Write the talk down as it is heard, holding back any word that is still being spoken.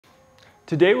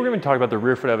Today we're going to be talking about the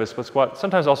rear foot elevation split squat,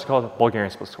 sometimes also called Bulgarian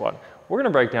split squat. We're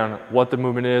going to break down what the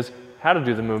movement is, how to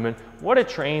do the movement, what it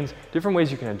trains, different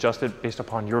ways you can adjust it based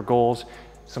upon your goals,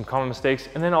 some common mistakes,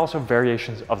 and then also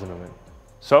variations of the movement.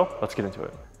 So let's get into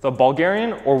it. The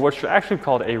Bulgarian, or what should actually be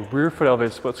called a rear foot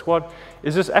elevated split squat,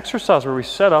 is this exercise where we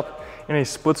set up in a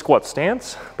split squat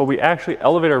stance, but we actually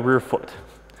elevate our rear foot.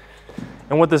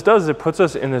 And what this does is it puts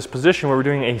us in this position where we're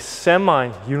doing a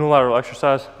semi-unilateral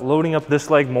exercise, loading up this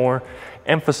leg more,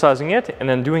 emphasizing it, and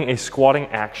then doing a squatting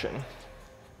action.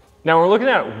 Now when we're looking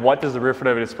at what does the rear foot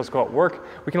elevated split squat work,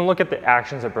 we can look at the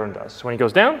actions that Burton does. So when he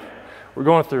goes down, we're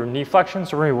going through knee flexion,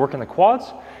 so we're going to be working the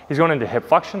quads. He's going into hip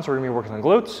flexion, so we're going to be working the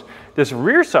glutes. This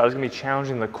rear side is going to be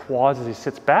challenging the quads as he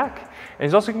sits back, and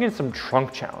he's also going to get some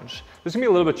trunk challenge. There's going to be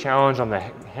a little bit of challenge on the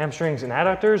hamstrings and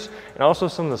adductors, and also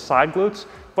some of the side glutes,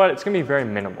 but it's going to be very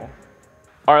minimal.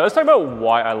 All right, let's talk about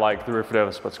why I like the rear foot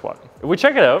elevated split squat. If we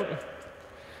check it out,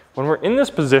 when we're in this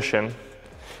position,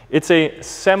 it's a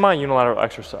semi-unilateral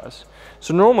exercise.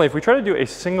 So normally, if we try to do a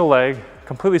single leg,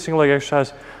 completely single leg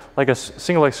exercise, like a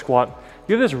single leg squat,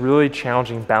 you have this really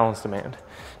challenging balance demand.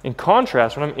 In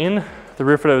contrast, when I'm in the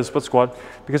rear foot elevated split squat,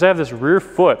 because I have this rear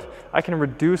foot, I can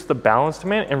reduce the balance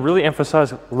demand and really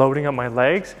emphasize loading up my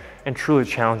legs and truly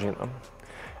challenging them.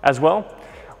 As well,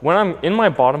 when I'm in my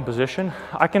bottom position,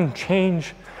 I can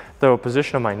change the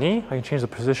position of my knee, I can change the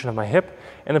position of my hip,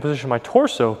 and the position of my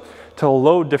torso to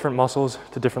load different muscles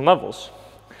to different levels.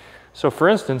 So for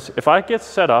instance, if I get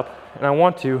set up and I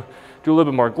want to do a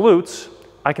little bit more glutes,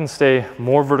 I can stay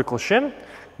more vertical shin,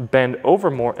 bend over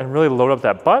more, and really load up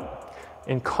that butt.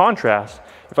 In contrast,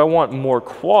 if I want more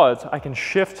quads, I can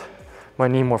shift my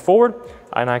knee more forward,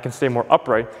 and I can stay more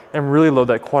upright and really load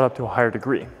that quad up to a higher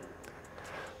degree.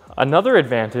 Another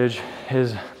advantage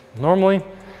is normally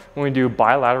when we do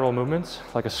bilateral movements,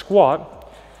 like a squat,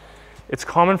 it's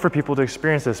common for people to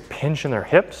experience this pinch in their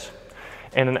hips.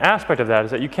 And an aspect of that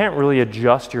is that you can't really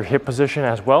adjust your hip position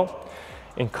as well.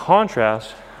 In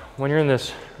contrast, when you're in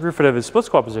this rear foot elevated split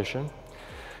squat position,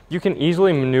 you can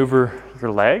easily maneuver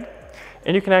your leg,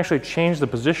 and you can actually change the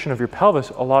position of your pelvis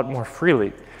a lot more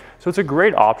freely. So it's a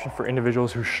great option for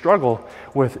individuals who struggle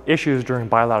with issues during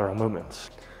bilateral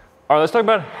movements. All right, let's talk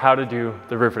about how to do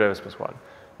the rear foot elevated split squat.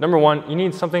 Number one, you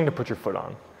need something to put your foot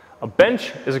on. A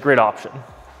bench is a great option.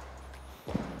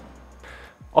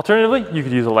 Alternatively, you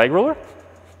could use a leg roller.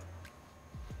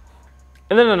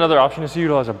 And then another option is to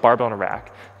utilize a barbell and a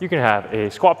rack. You can have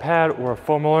a squat pad or a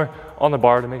foam roller on the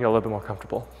bar to make it a little bit more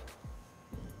comfortable.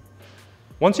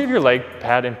 Once you have your leg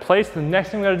pad in place, the next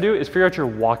thing we gotta do is figure out your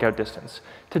walkout distance.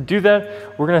 To do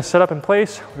that, we're gonna set up in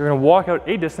place, we're gonna walk out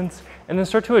a distance, and then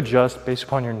start to adjust based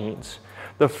upon your needs.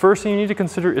 The first thing you need to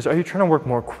consider is, are you trying to work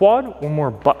more quad or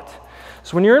more butt?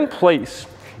 So when you're in place,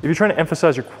 if you're trying to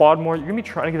emphasize your quad more, you're gonna be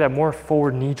trying to get that more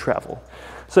forward knee travel.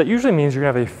 So that usually means you're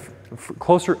gonna have a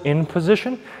closer in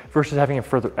position versus having it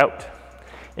further out.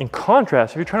 In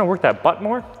contrast, if you're trying to work that butt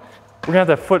more, we're gonna have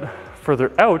that foot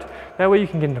further out. That way you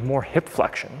can get into more hip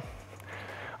flexion.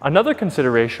 Another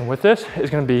consideration with this is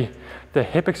gonna be the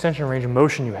hip extension range of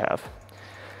motion you have.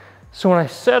 So when I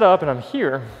set up and I'm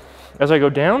here, as I go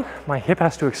down, my hip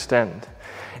has to extend.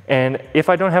 And if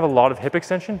I don't have a lot of hip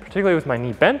extension, particularly with my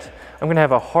knee bent, I'm gonna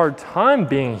have a hard time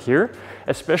being here,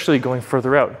 especially going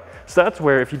further out. So that's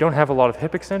where, if you don't have a lot of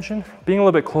hip extension, being a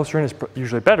little bit closer in is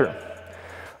usually better.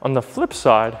 On the flip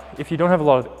side, if you don't have a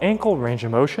lot of ankle range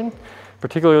of motion,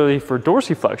 particularly for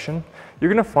dorsiflexion, you're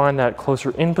gonna find that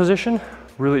closer in position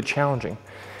really challenging.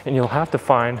 And you'll have to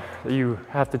find that you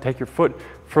have to take your foot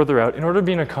further out in order to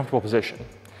be in a comfortable position.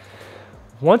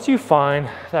 Once you find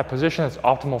that position that's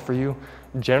optimal for you,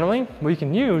 generally, what you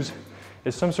can use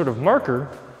is some sort of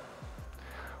marker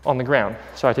on the ground.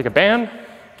 So I take a band.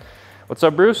 What's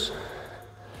up, Bruce?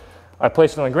 I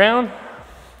place it on the ground.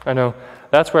 I know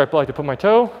that's where I like to put my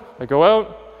toe. I go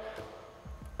out,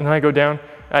 and then I go down.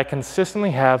 I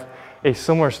consistently have a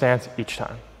similar stance each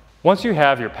time. Once you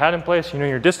have your pad in place, you know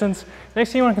your distance, the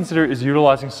next thing you want to consider is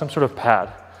utilizing some sort of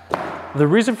pad. The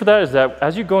reason for that is that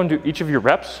as you go into each of your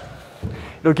reps,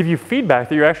 it'll give you feedback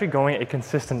that you're actually going a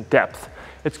consistent depth.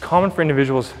 It's common for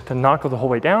individuals to not go the whole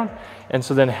way down, and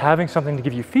so then having something to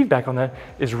give you feedback on that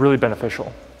is really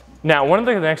beneficial. Now, one of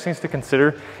the next things to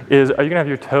consider is, are you gonna have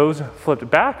your toes flipped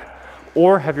back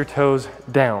or have your toes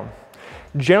down?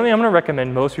 Generally, I'm gonna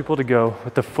recommend most people to go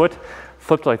with the foot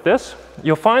flipped like this.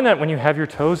 You'll find that when you have your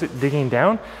toes digging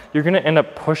down, you're gonna end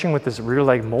up pushing with this rear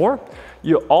leg more.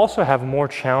 You'll also have more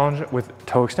challenge with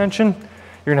toe extension.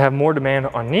 You're gonna have more demand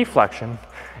on knee flexion,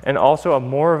 and also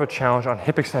more of a challenge on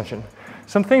hip extension.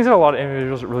 Some things that a lot of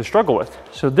individuals really struggle with.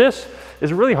 So this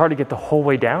is really hard to get the whole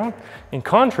way down. In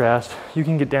contrast, you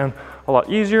can get down a lot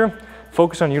easier.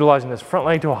 focus on utilizing this front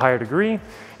leg to a higher degree,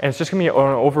 and it's just gonna be an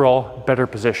overall better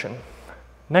position.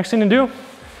 Next thing to do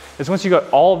is once you got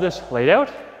all of this laid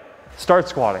out, start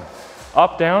squatting.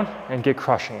 Up, down, and get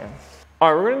crushing it.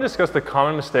 All right, we're gonna discuss the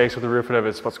common mistakes with the rear foot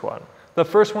elevated split squat. The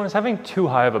first one is having too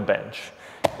high of a bench.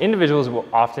 Individuals will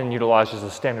often utilize just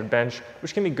a standard bench,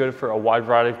 which can be good for a wide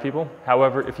variety of people.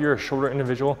 However, if you're a shorter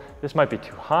individual, this might be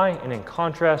too high, and in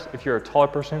contrast, if you're a taller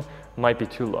person, it might be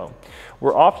too low.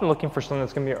 We're often looking for something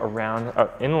that's gonna be around,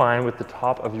 in line with the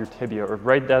top of your tibia, or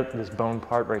right at this bone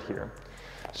part right here.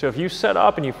 So if you set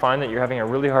up and you find that you're having a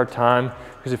really hard time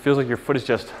because it feels like your foot is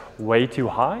just way too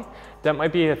high, that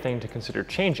might be a thing to consider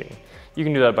changing. You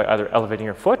can do that by either elevating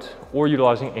your foot or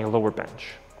utilizing a lower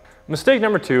bench. Mistake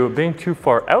number 2, being too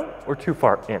far out or too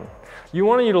far in. You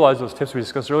want to utilize those tips we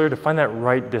discussed earlier to find that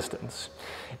right distance.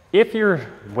 If you're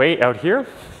way out here,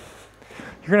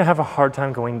 you're going to have a hard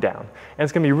time going down, and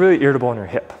it's going to be really irritable on your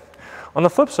hip. On the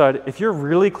flip side, if you're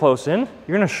really close in,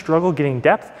 you're going to struggle getting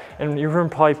depth, and you're going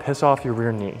to probably piss off your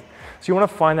rear knee. So you want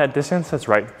to find that distance that's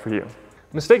right for you.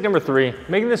 Mistake number 3,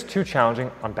 making this too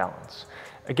challenging on balance.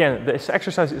 Again, this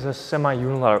exercise is a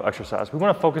semi-unilateral exercise. We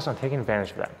want to focus on taking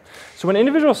advantage of that. So when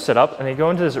individuals sit up and they go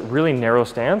into this really narrow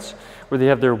stance where they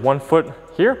have their one foot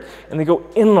here and they go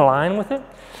in line with it,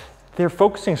 they're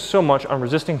focusing so much on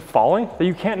resisting falling that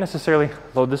you can't necessarily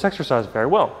load this exercise very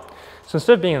well. So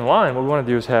instead of being in line, what we want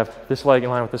to do is have this leg in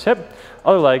line with this hip,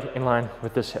 other leg in line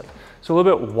with this hip. So a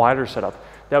little bit wider setup.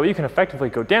 That way you can effectively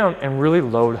go down and really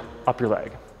load up your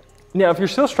leg. Now, if you're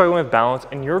still struggling with balance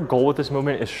and your goal with this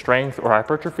movement is strength or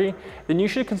hypertrophy, then you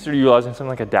should consider utilizing something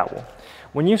like a dowel.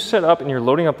 When you sit up and you're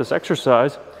loading up this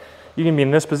exercise, you can be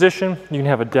in this position, you can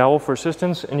have a dowel for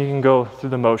assistance, and you can go through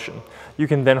the motion. You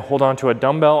can then hold on to a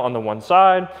dumbbell on the one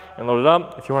side and load it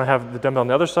up. If you want to have the dumbbell on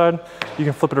the other side, you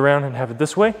can flip it around and have it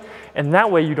this way. And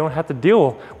that way you don't have to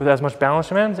deal with as much balance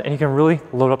demands, and you can really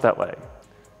load up that leg.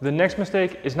 The next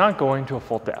mistake is not going to a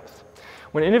full depth.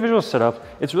 When individuals sit up,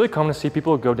 it's really common to see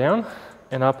people go down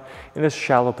and up in this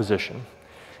shallow position.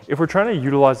 If we're trying to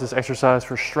utilize this exercise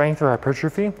for strength or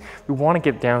hypertrophy, we want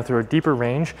to get down through a deeper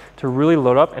range to really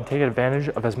load up and take advantage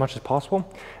of as much as possible,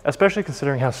 especially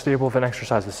considering how stable of an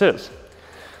exercise this is.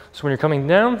 So when you're coming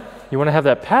down, you want to have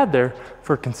that pad there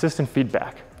for consistent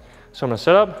feedback. So I'm going to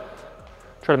sit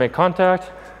up, try to make contact,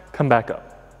 come back up.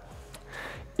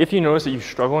 If you notice that you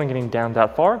struggle in getting down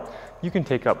that far, you can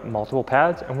take up multiple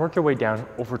pads and work your way down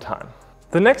over time.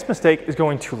 The next mistake is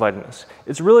going too light in this.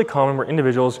 It's really common where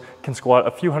individuals can squat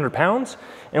a few hundred pounds,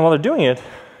 and while they're doing it,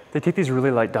 they take these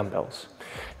really light dumbbells.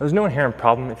 Now, there's no inherent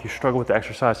problem if you struggle with the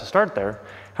exercise to start there.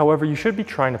 However, you should be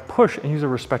trying to push and use a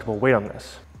respectable weight on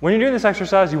this. When you're doing this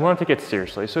exercise, you want to take it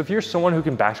seriously. So if you're someone who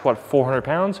can back squat 400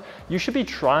 pounds, you should be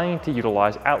trying to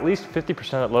utilize at least 50%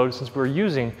 of that load, since we're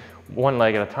using one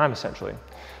leg at a time essentially.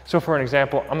 So for an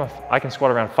example, I can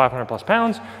squat around 500 plus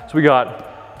pounds. So we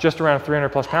got just around 300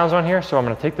 plus pounds on here. So I'm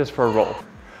going to take this for a roll.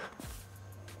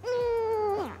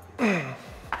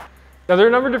 Now there are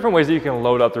a number of different ways that you can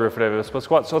load up the rear foot elevated split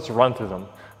squat. So let's run through them.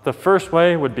 The first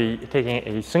way would be taking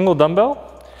a single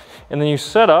dumbbell, and then you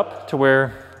set up to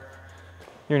where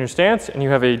you're in your stance and you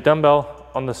have a dumbbell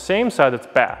on the same side that's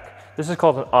back. This is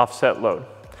called an offset load.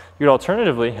 You'd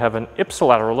alternatively have an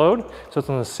ipsilateral load, so it's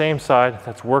on the same side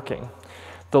that's working.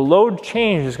 The load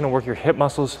change is going to work your hip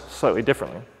muscles slightly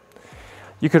differently.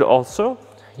 You could also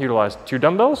utilize 2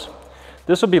 dumbbells.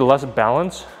 This will be less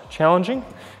balance challenging,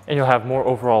 and you'll have more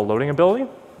overall loading ability.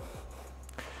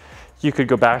 You could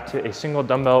go back to a single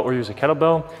dumbbell or use a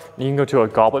kettlebell, and you can go to a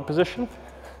goblet position.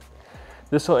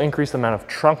 This will increase the amount of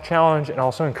trunk challenge and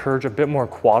also encourage a bit more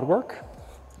quad work.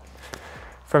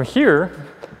 From here,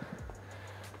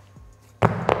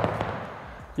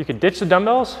 you can ditch the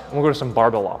dumbbells and we'll go to some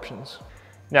barbell options.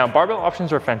 Now, barbell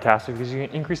options are fantastic because you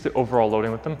can increase the overall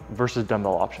loading with them versus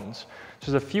dumbbell options.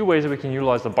 So there's a few ways that we can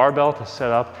utilize the barbell to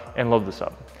set up and load this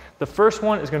up. The first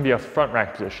one is going to be a front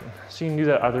rack position. So you can do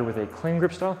that either with a clean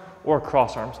grip style or a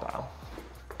cross arm style.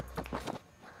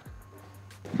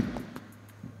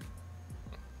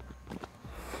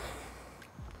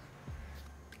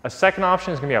 A second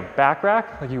option is going to be a back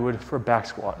rack like you would for a back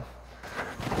squat.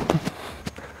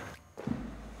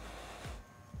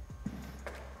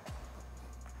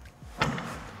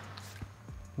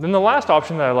 Then the last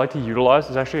option that I like to utilize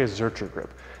is actually a Zercher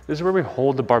grip. This is where we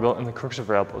hold the barbell in the crooks of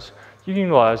our elbows. You can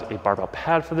utilize a barbell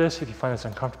pad for this if you find this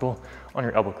uncomfortable on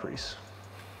your elbow crease.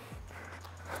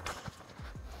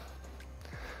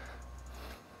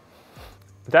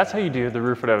 That's how you do the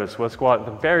rear foot elevated split squat,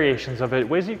 the variations of it,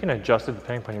 ways that you can adjust it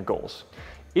depending upon your goals.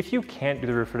 If you can't do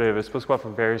the rear foot of a split squat for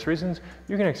various reasons,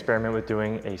 you can experiment with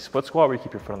doing a split squat where you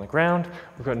keep your foot on the ground.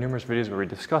 We've got numerous videos where we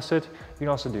discuss it. You can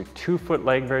also do 2-foot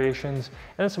leg variations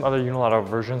and then some other unilateral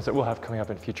versions that we'll have coming up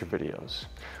in future videos.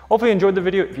 Hopefully you enjoyed the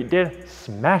video. If you did,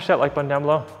 smash that like button down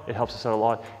below. It helps us out a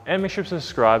lot. And make sure to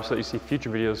subscribe so that you see future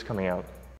videos coming out.